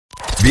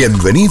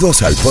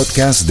Bienvenidos al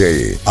podcast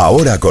de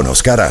Ahora con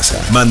Oscar Aza.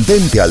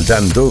 Mantente al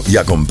tanto y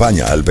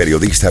acompaña al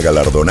periodista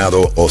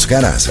galardonado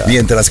Oscar Aza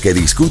mientras que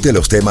discute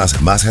los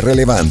temas más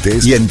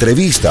relevantes y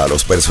entrevista a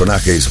los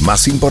personajes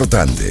más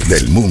importantes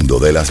del mundo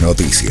de las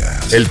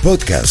noticias. El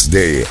podcast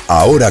de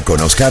Ahora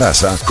con Oscar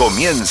Aza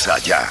comienza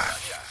ya.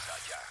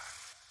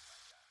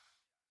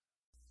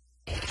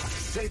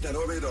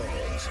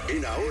 Z92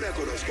 en Ahora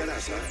con Oscar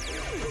Aza.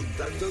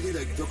 Contacto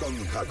directo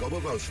con Jacobo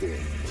Goldstein.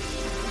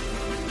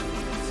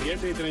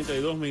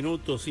 7:32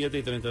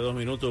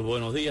 minutos.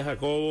 Buenos días,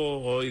 Jacobo.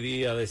 Hoy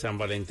día de San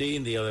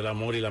Valentín, día del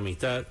amor y la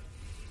amistad,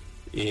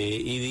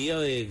 y día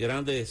de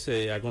grandes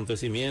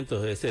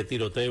acontecimientos. Este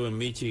tiroteo en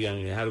Michigan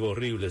es algo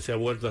horrible. Se ha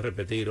vuelto a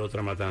repetir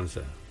otra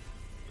matanza.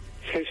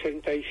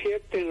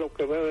 67 en lo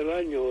que va del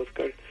año,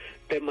 Oscar,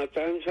 de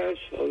matanzas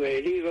o de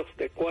heridos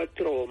de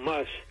 4 o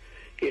más.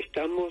 Y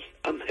estamos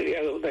a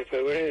mediados de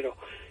febrero.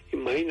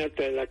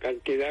 Imagínate la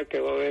cantidad que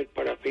va a haber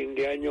para fin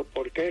de año,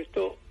 porque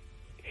esto...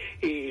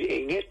 Y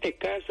en este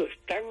caso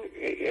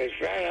es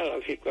rara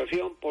la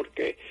situación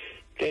porque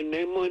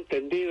tenemos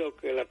entendido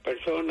que la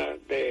persona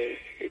de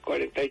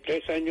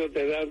 43 años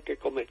de edad que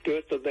cometió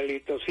estos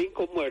delitos,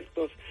 5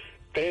 muertos,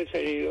 3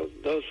 heridos,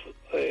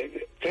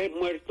 3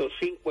 muertos,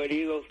 5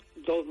 heridos,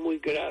 2 muy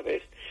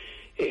graves.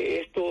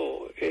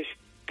 Esto es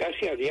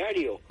casi a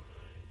diario,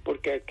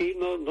 porque aquí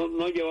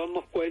no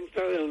llevamos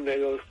cuenta de donde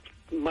los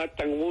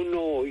matan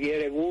uno o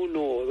hieren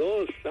uno o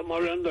dos, estamos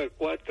hablando de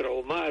 4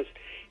 o más.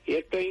 Y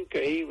esto es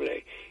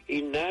increíble.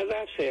 Y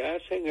nada se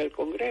hace en el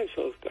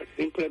Congreso, Oscar.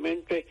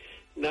 Simplemente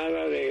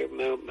nada de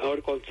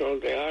mejor control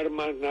de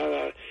armas,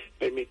 nada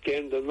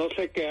permitiendo. No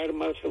sé qué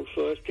armas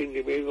usó este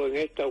individuo en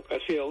esta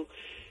ocasión,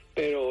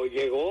 pero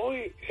llegó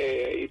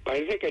y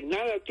parece que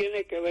nada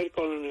tiene que ver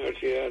con la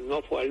universidad.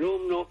 No fue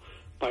alumno,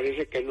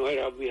 parece que no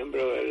era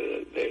miembro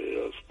de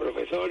los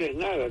profesores,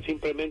 nada.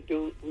 Simplemente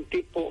un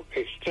tipo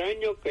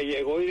extraño que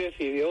llegó y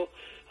decidió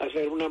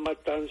hacer una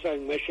matanza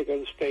en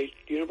Michigan State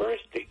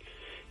University.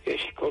 Es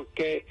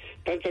porque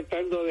están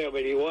tratando de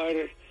averiguar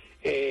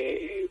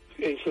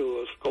en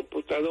sus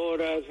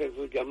computadoras, en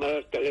sus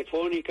llamadas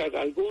telefónicas,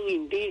 algún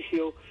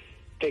indicio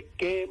de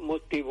qué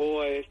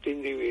motivó a este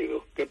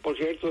individuo, que por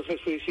cierto se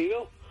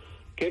suicidó,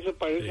 que eso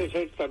parece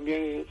ser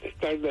también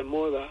estar de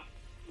moda.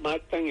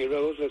 Matan y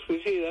luego se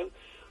suicidan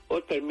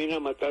o termina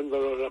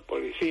matándolos la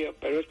policía,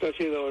 pero esto ha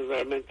sido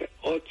realmente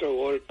otro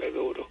golpe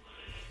duro.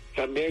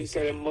 También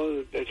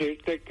queremos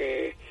decirte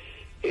que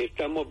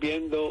estamos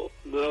viendo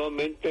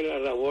nuevamente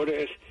las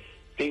labores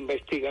de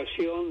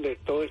investigación de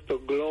todos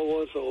estos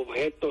globos o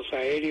objetos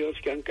aéreos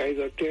que han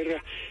caído a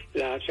tierra.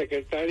 La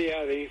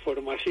secretaria de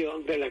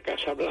Información de la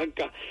Casa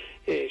Blanca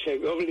se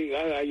vio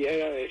obligada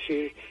ayer a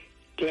decir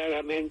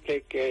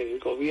claramente que el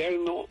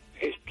gobierno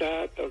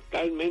está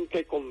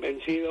totalmente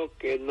convencido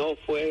que no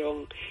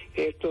fueron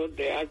estos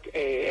de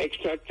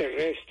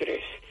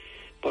extraterrestres,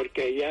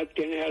 porque ya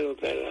tiene a los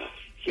de las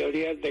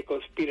teorías de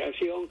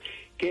conspiración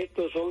que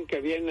estos son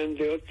que vienen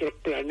de otros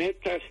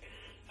planetas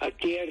a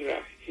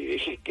Tierra, y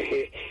dice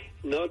que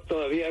no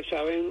todavía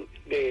saben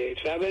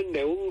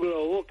de un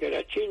globo que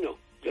era chino.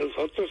 Los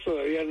otros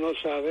todavía no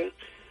saben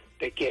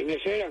de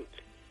quiénes eran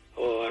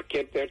o a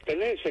quién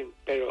pertenecen,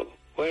 pero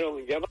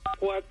fueron ya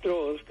 4,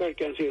 Oscar,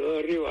 que han sido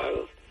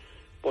derribados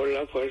por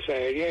la Fuerza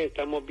Aérea.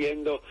 Estamos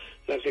viendo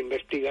las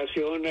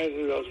investigaciones,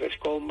 los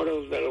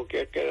escombros de lo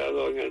que ha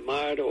quedado en el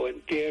mar o en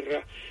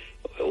tierra.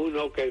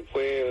 Uno que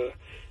fue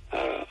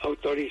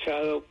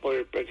autorizado por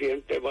el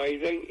presidente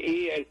Biden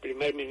y el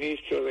primer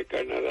ministro de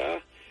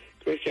Canadá,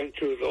 Christian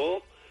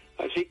Trudeau.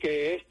 Así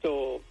que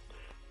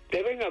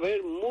deben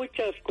haber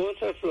muchas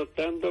cosas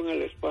flotando en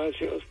el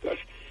espacio, Oscar,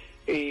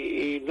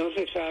 y no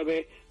se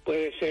sabe,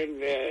 puede ser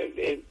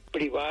de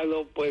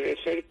privado,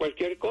 puede ser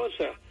cualquier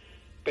cosa,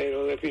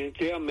 pero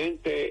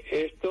definitivamente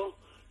esto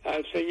ha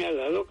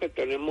señalado que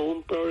tenemos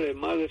un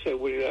problema de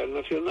seguridad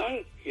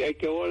nacional y hay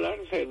que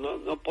volarse.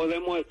 No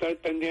podemos estar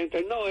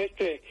pendientes. No,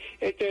 este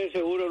de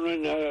seguro no es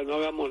nada, no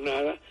hagamos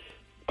nada.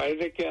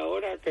 Parece que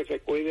ahora que se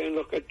cuiden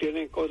los que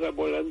tienen cosas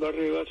volando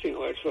arriba sin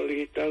haber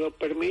solicitado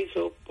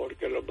permiso,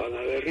 porque los van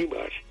a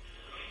derribar.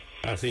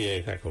 Así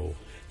es, Jacobo.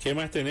 ¿Qué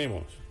más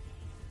tenemos?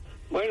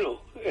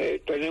 Bueno,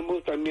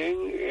 tenemos también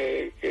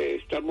que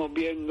estamos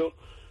viendo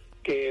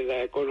que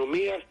la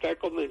economía está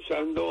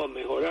comenzando a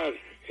mejorar.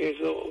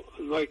 Eso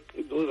no hay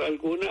duda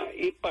alguna,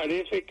 y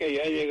parece que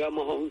ya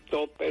llegamos a un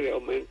tope de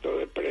aumento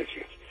de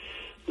precios.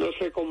 No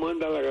sé cómo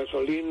anda la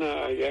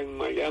gasolina allá en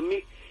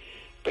Miami,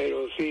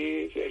 pero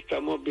sí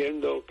estamos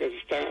viendo que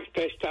está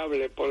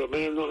estable, por lo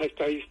menos no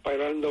está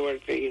disparando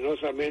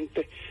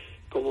vertiginosamente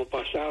como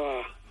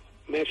pasaba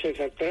meses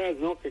atrás,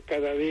 ¿no? Que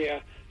cada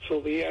día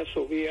subía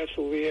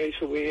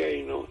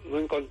y no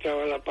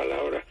encontraba la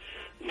palabra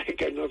de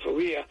que no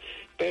subía.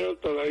 Pero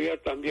todavía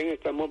también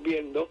estamos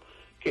viendo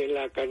que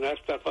la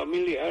canasta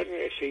familiar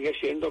sigue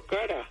siendo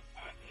cara.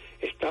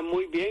 Está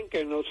muy bien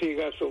que no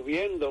siga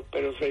subiendo,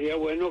 pero sería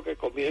bueno que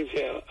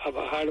comience a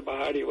bajar.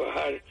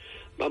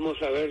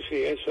 Vamos a ver si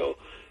eso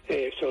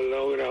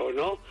logra o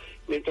no.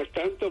 Mientras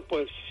tanto,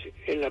 pues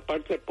en la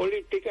parte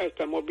política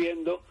estamos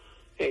viendo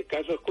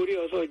Casos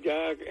curiosos,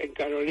 ya en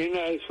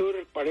Carolina del Sur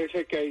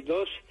parece que hay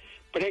 2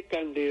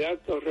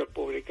 precandidatos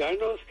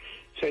republicanos.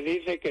 Se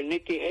dice que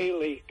Nikki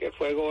Haley, que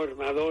fue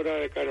gobernadora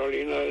de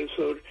Carolina del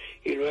Sur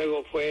y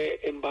luego fue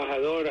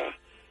embajadora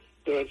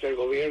durante el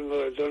gobierno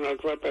de Donald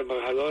Trump,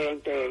 embajadora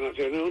ante las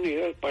Naciones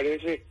Unidas,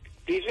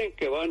 dicen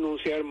que va a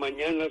anunciar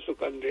mañana su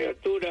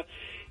candidatura.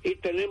 Y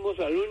tenemos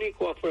al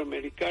único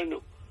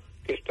afroamericano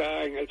que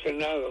está en el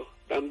Senado,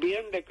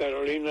 también de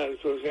Carolina del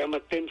Sur, se llama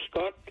Tim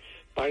Scott.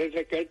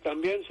 Parece que él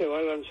también se va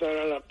a lanzar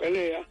a la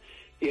pelea,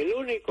 y el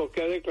único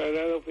que ha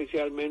declarado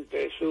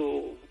oficialmente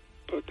su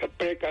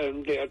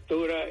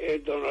precandidatura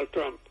es Donald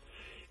Trump,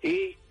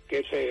 y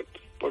que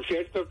por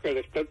cierto, que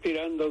le está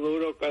tirando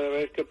duro cada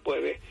vez que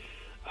puede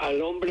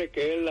al hombre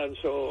que él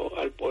lanzó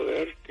al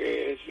poder,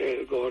 que es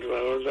el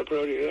gobernador de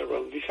Florida,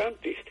 Ron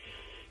DeSantis.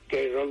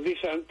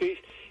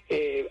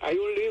 Hay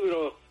un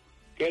libro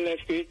que él ha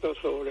escrito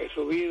sobre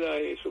su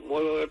vida y su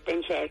modo de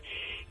pensar,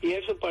 y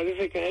eso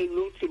parece que es el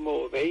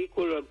último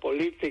vehículo en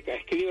política.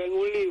 Escriben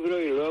un libro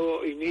y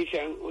luego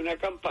inician una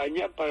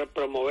campaña para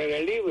promover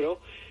el libro,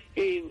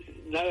 y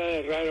nada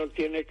de raro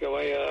tiene que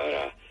vaya a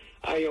dar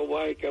a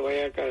Iowa, y que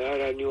vaya a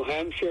dar a New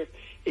Hampshire,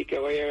 y que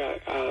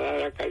vaya a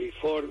dar a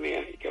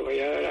California, y que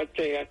vaya a dar a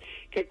Texas.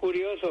 Qué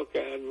curioso que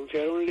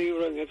anunciar un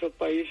libro en esos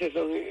países,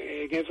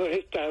 en esos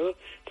estados,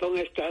 son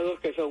estados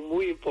que son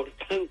muy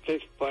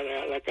importantes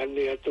para la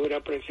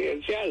candidatura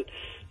presidencial.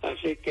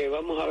 Así que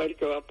vamos a ver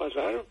qué va a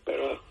pasar,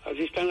 pero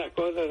así están las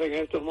cosas en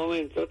estos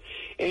momentos.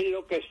 En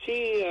lo que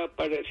sigue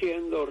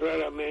apareciendo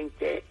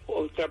raramente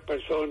otra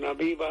persona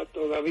viva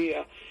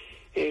todavía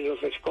en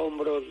los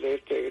escombros de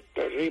este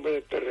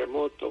terrible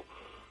terremoto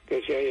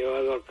que se ha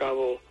llevado a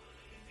cabo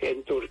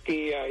en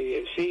Turquía y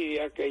en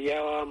Siria, que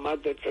ya va a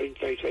más de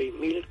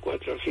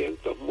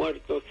 36.400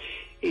 muertos,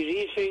 y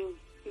dicen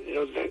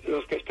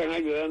los que están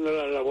ayudando a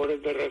las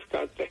labores de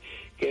rescate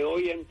que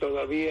oyen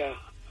todavía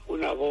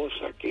una voz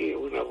aquí,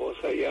 una voz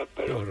allá,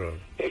 pero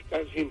es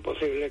casi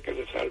imposible que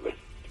se salven.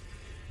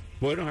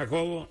 Bueno,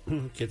 Jacobo,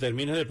 que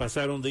termines de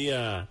pasar un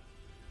día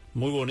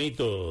muy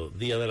bonito,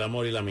 Día del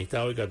Amor y la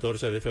Amistad, hoy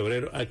 14 de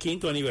febrero, a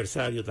 5º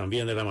aniversario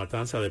también de la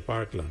matanza de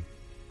Parkland.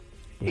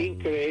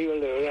 Increíble,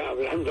 de verdad,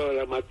 hablando de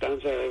la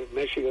matanza de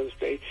Michigan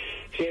State.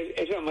 Sí,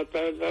 esa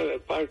matanza de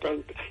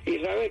Parkland, y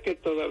sabe que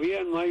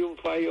todavía no hay un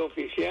fallo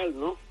oficial,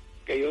 ¿no?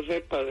 Que yo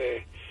sepa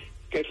de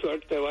qué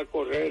suerte va a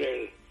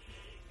correr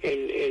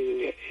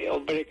el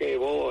hombre que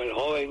llevó, el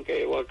joven que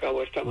llevó a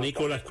cabo esta matanza.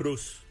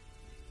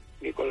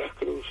 Nicolás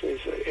Cruz,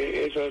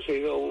 eso ha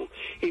sido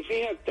y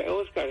fíjate,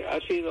 Oscar,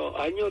 ha sido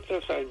año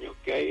tras año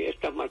que hay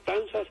estas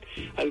matanzas,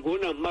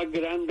 algunas más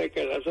grandes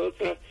que las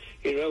otras,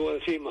 y luego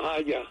decimos,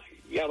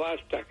 ya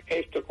basta,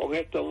 con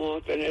esto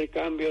vamos a tener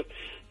cambios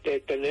de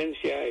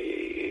tenencia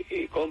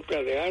y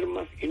compra de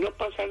armas, y no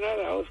pasa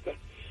nada, Oscar.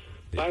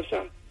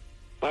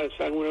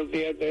 Pasan unos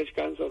días de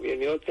descanso,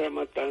 viene otra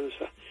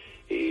matanza,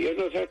 y yo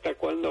no sé hasta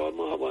cuándo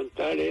vamos a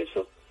aguantar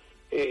eso,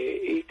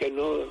 y que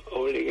no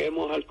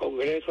obliguemos al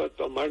Congreso a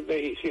tomar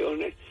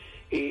decisiones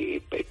y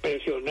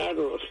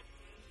presionarlos,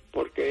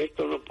 porque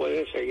esto no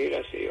puede seguir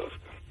así,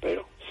 Oscar,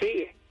 pero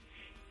sigue.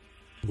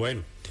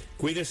 Bueno,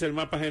 cuídese el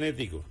mapa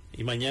genético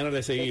y mañana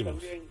le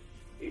seguimos.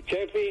 Y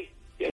Chefi,